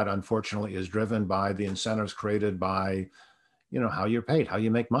much of that, unfortunately, is driven by the incentives created by, how you're paid, how you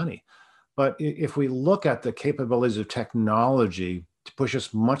make money. But if we look at the capabilities of technology to push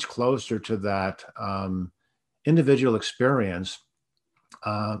us much closer to that individual experience,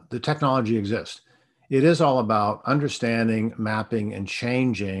 the technology exists. It is all about understanding, mapping, and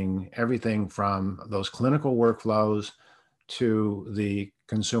changing everything from those clinical workflows to the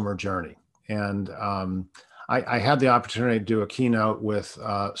consumer journey. And I had the opportunity to do a keynote with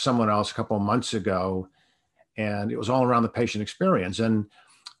someone else a couple of months ago, and it was all around the patient experience. And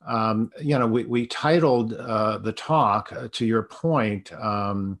we titled the talk, to your point,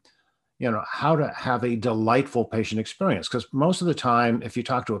 how to have a delightful patient experience. Because most of the time, if you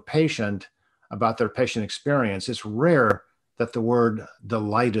talk to a patient about their patient experience, it's rare that the word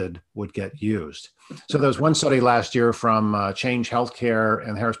delighted would get used. So there was one study last year from Change Healthcare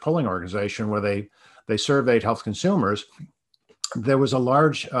and Harris Polling Organization where they surveyed health consumers. There was a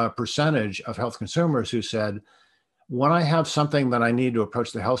large percentage of health consumers who said, when I have something that I need to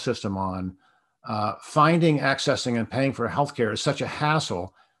approach the health system on, finding, accessing, and paying for healthcare is such a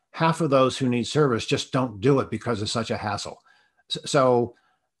hassle. Half of those who need service just don't do it because it's such a hassle. So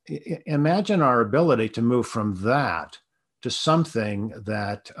imagine our ability to move from that to something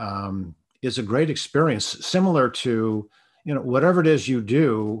that is a great experience, similar to whatever it is you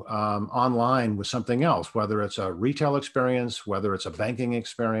do online with something else, whether it's a retail experience, whether it's a banking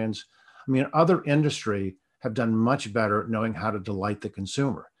experience. I mean, other industry have done much better at knowing how to delight the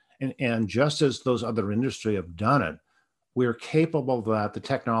consumer. And just as those other industry have done it, we're capable of that. The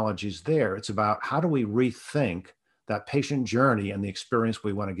technology's there. It's about how do we rethink that patient journey and the experience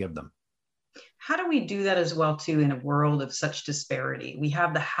we want to give them. How do we do that as well, too, in a world of such disparity? We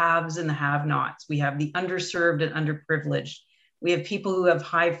have the haves and the have-nots. We have the underserved and underprivileged. We have people who have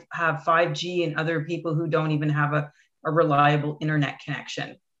 5G and other people who don't even have a reliable internet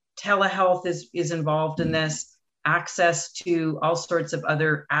connection. Telehealth is involved in this, access to all sorts of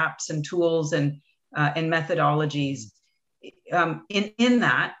other apps and tools and methodologies. In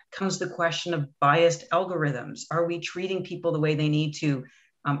that comes the question of biased algorithms. Are we treating people the way they need to?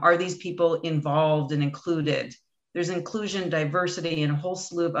 Are these people involved and included? There's inclusion, diversity, and a whole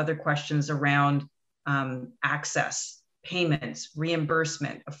slew of other questions around access, payments,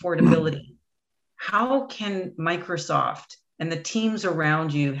 reimbursement, affordability. How can Microsoft and the teams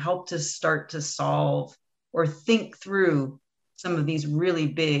around you help to start to solve or think through some of these really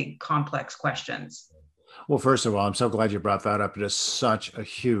big, complex questions? Well, first of all, I'm so glad you brought that up. It is such a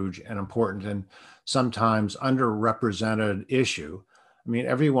huge and important and sometimes underrepresented issue. I mean,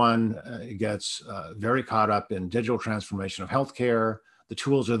 everyone gets very caught up in digital transformation of healthcare. The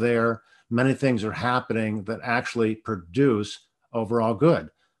tools are there. Many things are happening that actually produce overall good.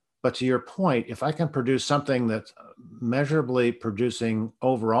 But to your point, if I can produce something that's measurably producing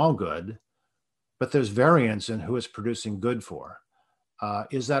overall good, but there's variance in who it's producing good for,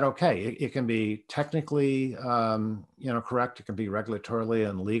 is that okay? It can be technically, correct. It can be regulatorily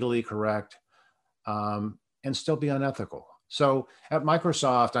and legally correct, and still be unethical. So at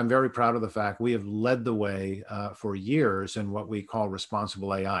Microsoft, I'm very proud of the fact we have led the way for years in what we call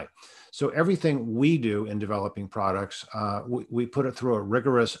responsible AI. So everything we do in developing products, we put it through a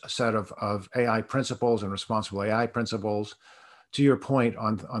rigorous set of AI principles and responsible AI principles. To your point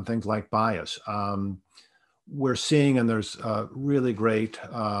on things like bias, we're seeing, and there's a really great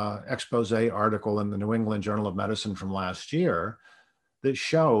expose article in the New England Journal of Medicine from last year that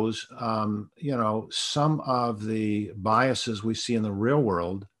shows, some of the biases we see in the real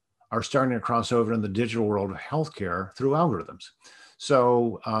world are starting to cross over in the digital world of healthcare through algorithms.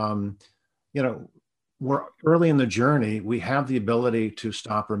 So, we're early in the journey. We have the ability to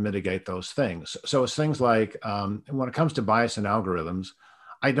stop or mitigate those things. So it's things like, when it comes to bias in algorithms,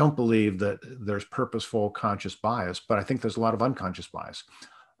 I don't believe that there's purposeful conscious bias, but I think there's a lot of unconscious bias.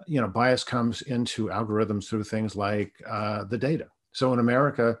 Bias comes into algorithms through things like the data. So in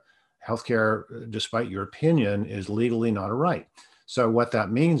America, healthcare, despite your opinion, is legally not a right. So what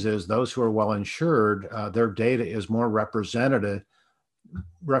that means is those who are well insured, their data is more representative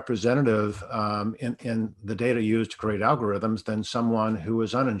in the data used to create algorithms than someone who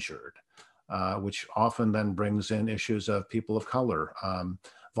is uninsured, which often then brings in issues of people of color,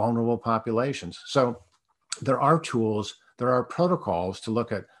 vulnerable populations. So there are tools, there are protocols to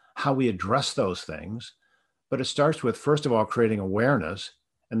look at how we address those things, but it starts with, first of all, creating awareness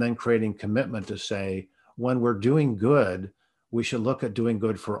and then creating commitment to say, when we're doing good, we should look at doing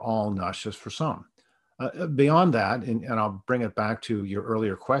good for all, not just for some. Beyond that, and I'll bring it back to your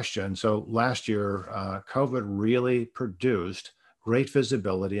earlier question. So last year, COVID really produced great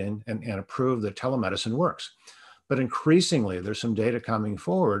visibility and proved that telemedicine works. But increasingly, there's some data coming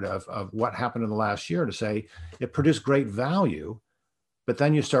forward of what happened in the last year to say it produced great value, but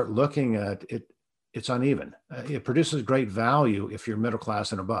then you start looking at it, it's uneven. It produces great value if you're middle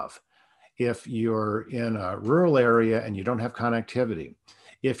class and above. If you're in a rural area and you don't have connectivity,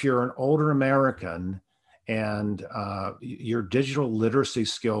 if you're an older American and your digital literacy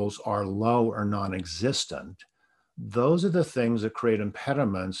skills are low or non-existent, those are the things that create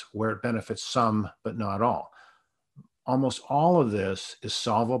impediments where it benefits some, but not all. Almost all of this is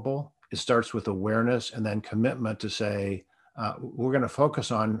solvable. It starts with awareness and then commitment to say, we're going to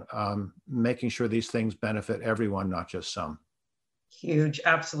focus on making sure these things benefit everyone, not just some. Huge.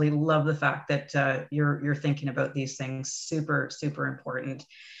 Absolutely love the fact that you're thinking about these things. Super, super important.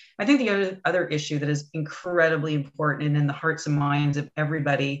 I think the other issue that is incredibly important and in the hearts and minds of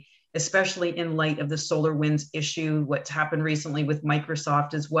everybody, especially in light of the SolarWinds issue, what's happened recently with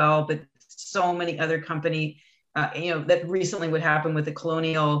Microsoft as well, but so many other companies, that recently would happen with the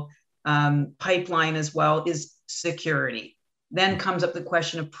Colonial pipeline as well, is security. Then comes up the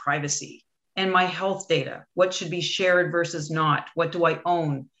question of privacy and my health data. What should be shared versus not? What do I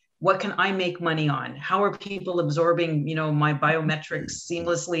own? What can I make money on? How are people absorbing, my biometrics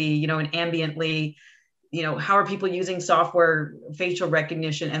seamlessly, and ambiently? How are people using software, facial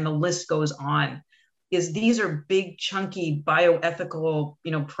recognition, and the list goes on. These are big, chunky bioethical,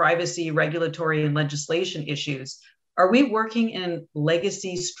 privacy, regulatory, and legislation issues. Are we working in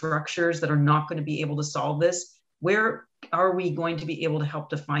legacy structures that are not going to be able to solve this? Where are we going to be able to help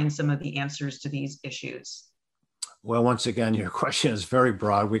define some of the answers to these issues? Well, once again, your question is very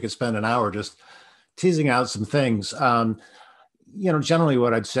broad. We could spend an hour just teasing out some things. Generally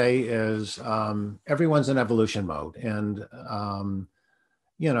what I'd say is everyone's in evolution mode. And,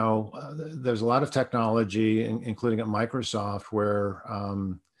 there's a lot of technology, including at Microsoft, where,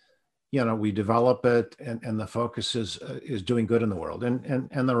 we develop it and the focus is doing good in the world.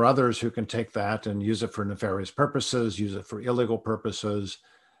 And there are others who can take that and use it for nefarious purposes, use it for illegal purposes.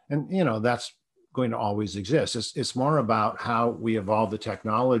 And, that's going to always exist. It's more about how we evolve the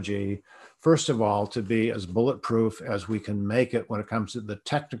technology, first of all, to be as bulletproof as we can make it when it comes to the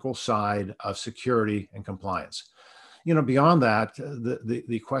technical side of security and compliance. Beyond that,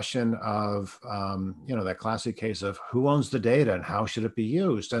 the question of, that classic case of who owns the data and how should it be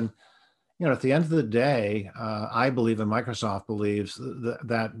used? And, at the end of the day, I believe, and Microsoft believes,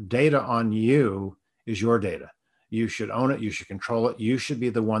 that data on you is your data. You should own it. You should control it. You should be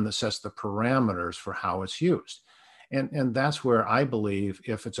the one that sets the parameters for how it's used. And that's where I believe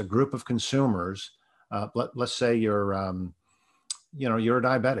if it's a group of consumers, let's say you're a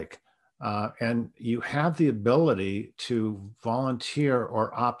diabetic and you have the ability to volunteer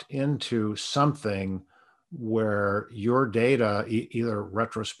or opt into something where your data, either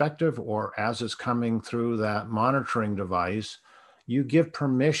retrospective or as it's coming through that monitoring device, you give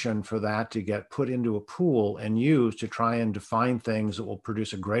permission for that to get put into a pool and used to try and define things that will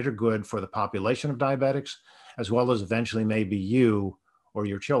produce a greater good for the population of diabetics, as well as eventually maybe you or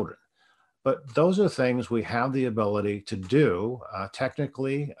your children. But those are things we have the ability to do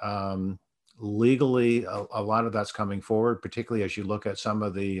technically, legally. A lot of that's coming forward, particularly as you look at some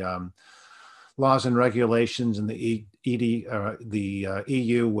of the laws and regulations in the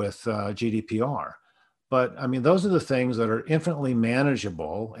EU with GDPR. But I mean, those are the things that are infinitely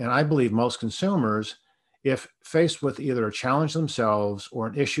manageable. And I believe most consumers, if faced with either a challenge themselves or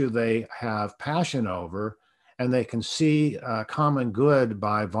an issue they have passion over, and they can see common good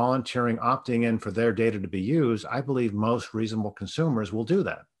by volunteering, opting in for their data to be used, I believe most reasonable consumers will do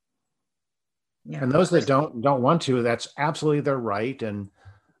that. Yeah. And those that don't want to, that's absolutely their right, and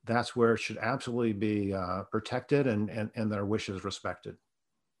that's where it should absolutely be protected and their wishes respected.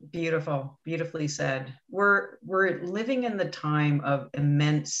 Beautiful, beautifully said. We're living in the time of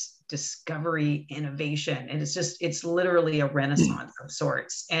immense discovery, innovation, and it's literally a renaissance of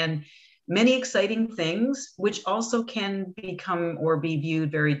sorts, and many exciting things, which also can become or be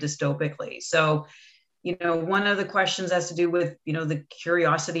viewed very dystopically. So, one of the questions has to do with, the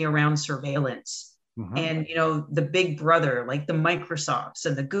curiosity around surveillance. Mm-hmm. And, the big brother, like the Microsofts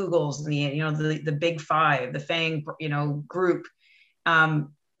and the Googles and the big five, the FANG, group,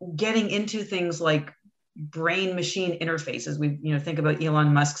 getting into things like brain machine interfaces. We, think about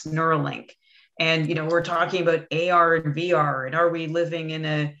Elon Musk's Neuralink, and, we're talking about AR and VR, and are we living in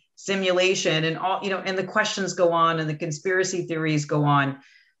a simulation, and all, and the questions go on and the conspiracy theories go on.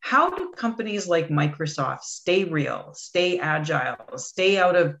 How do companies like Microsoft stay real, stay agile, stay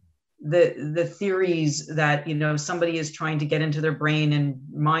out of the theories that, somebody is trying to get into their brain and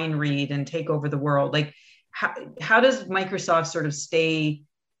mind read and take over the world? Like, how does Microsoft sort of stay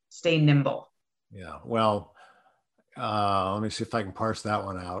nimble? Yeah, well, let me see if I can parse that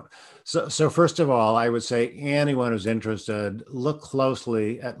one out. So first of all, I would say anyone who's interested, look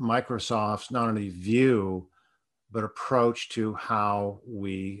closely at Microsoft's not only view, but approach to how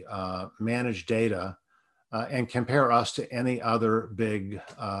we manage data, and compare us to any other big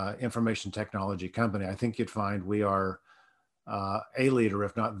information technology company. I think you'd find we are a leader,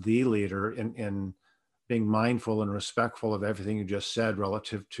 if not the leader, in being mindful and respectful of everything you just said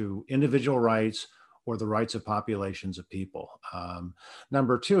relative to individual rights or the rights of populations of people.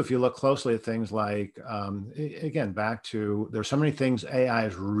 Number two, if you look closely at things like, again, back to, there's so many things AI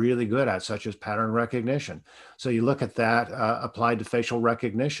is really good at, such as pattern recognition. So you look at that applied to facial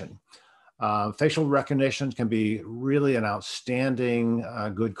recognition. Facial recognition can be really an outstanding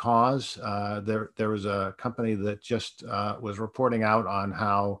good cause. There was a company that just was reporting out on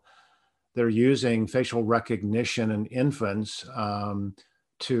how they're using facial recognition in infants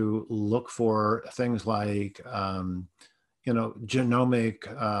to look for things like,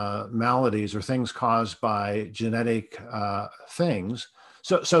 genomic maladies or things caused by genetic things.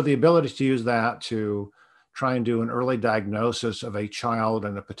 So the ability to use that to try and do an early diagnosis of a child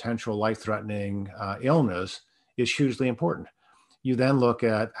and a potential life-threatening illness is hugely important. You then look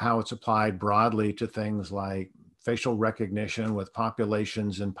at how it's applied broadly to things like facial recognition with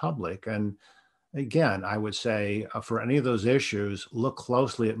populations in public. And again, I would say for any of those issues, look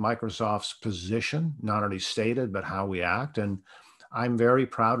closely at Microsoft's position, not only stated, but how we act. And I'm very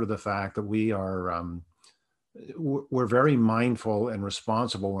proud of the fact that we are, we're very mindful and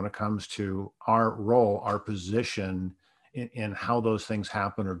responsible when it comes to our role, our position in how those things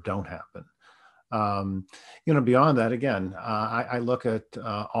happen or don't happen. Beyond that, again, I look at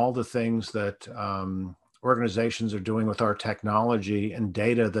all the things that organizations are doing with our technology and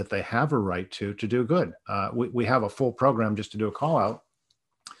data that they have a right to do good. We have a full program, just to do a call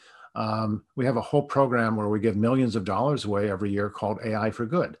out. We have a whole program where we give millions of dollars away every year called AI for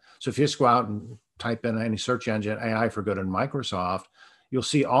Good. So if you just go out and type in any search engine, AI for Good in Microsoft, you'll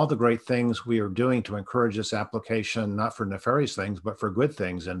see all the great things we are doing to encourage this application, not for nefarious things, but for good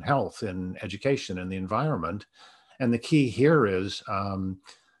things in health, in education, in the environment. And the key here is,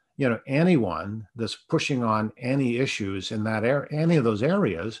 anyone that's pushing on any issues in that area, any of those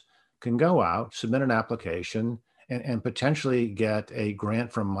areas, can go out, submit an application, and potentially get a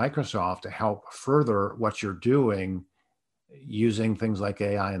grant from Microsoft to help further what you're doing using things like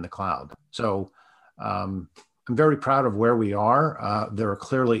AI in the cloud. So I'm very proud of where we are. There are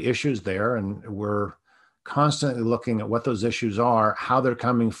clearly issues there, and we're constantly looking at what those issues are, how they're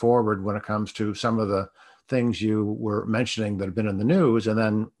coming forward when it comes to some of the things you were mentioning that have been in the news, and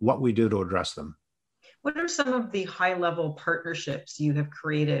then what we do to address them. What are some of the high-level partnerships you have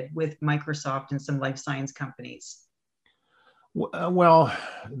created with Microsoft and some life science companies? Well,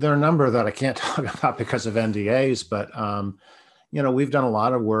 there are a number that I can't talk about because of NDAs, but we've done a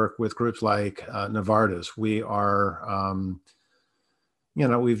lot of work with groups like Novartis. We are,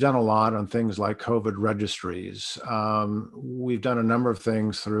 we've done a lot on things like COVID registries. We've done a number of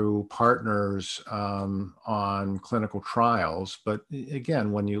things through partners on clinical trials. But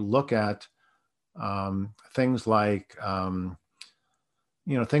again, when you look at things like,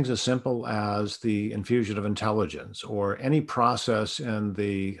 things as simple as the infusion of intelligence or any process in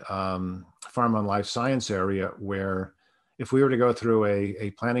the pharma and life science area where if we were to go through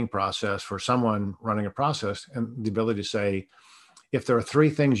a planning process for someone running a process, and the ability to say, if there are 3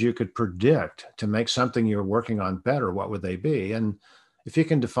 things you could predict to make something you're working on better, what would they be? And if you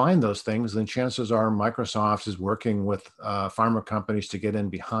can define those things, then chances are Microsoft is working with pharma companies to get in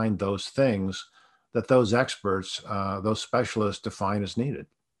behind those things that those experts, those specialists define as needed.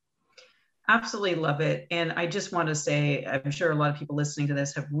 Absolutely love it. And I just want to say, I'm sure a lot of people listening to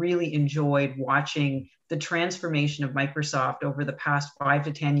this have really enjoyed watching the transformation of Microsoft over the past 5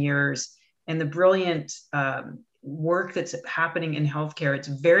 to 10 years and the brilliant work that's happening in healthcare. It's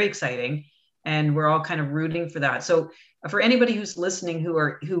very exciting, and we're all kind of rooting for that. So for anybody who's listening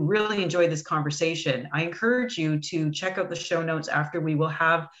who really enjoyed this conversation, I encourage you to check out the show notes after. We will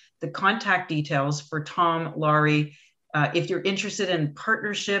have the contact details for Tom Lawrie. If you're interested in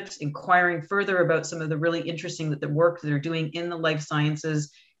partnerships, inquiring further about some of the really interesting the work that they're doing in the life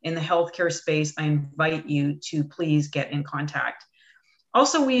sciences, in the healthcare space, I invite you to please get in contact.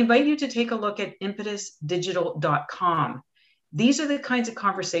 Also, we invite you to take a look at impetusdigital.com. These are the kinds of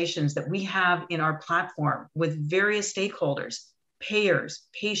conversations that we have in our platform with various stakeholders, payers,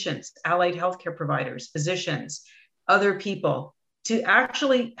 patients, allied healthcare providers, physicians, other people, to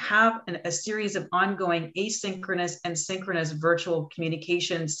actually have a series of ongoing asynchronous and synchronous virtual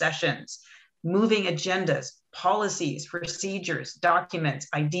communication sessions, moving agendas, policies, procedures, documents,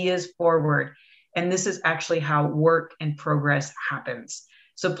 ideas forward. And this is actually how work and progress happens.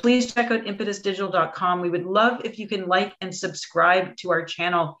 So please check out impetusdigital.com. We would love if you can like and subscribe to our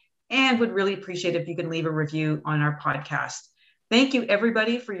channel, and would really appreciate if you can leave a review on our podcast. Thank you,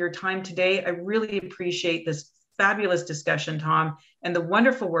 everybody, for your time today. I really appreciate this fabulous discussion, Tom, and the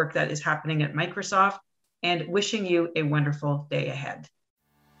wonderful work that is happening at Microsoft, and wishing you a wonderful day ahead.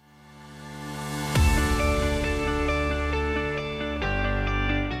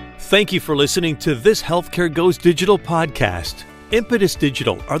 Thank you for listening to this Healthcare Goes Digital podcast. Impetus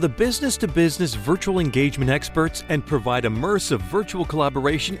Digital are the business-to-business virtual engagement experts and provide immersive virtual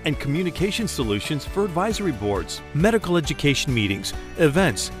collaboration and communication solutions for advisory boards, medical education meetings,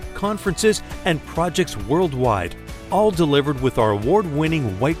 events, conferences, and projects worldwide, all delivered with our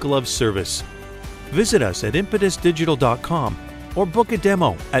award-winning white glove service. Visit us at impetusdigital.com or book a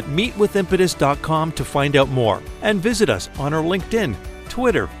demo at meetwithimpetus.com to find out more, and visit us on our LinkedIn,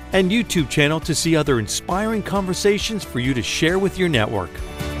 Twitter, and YouTube channel to see other inspiring conversations for you to share with your network.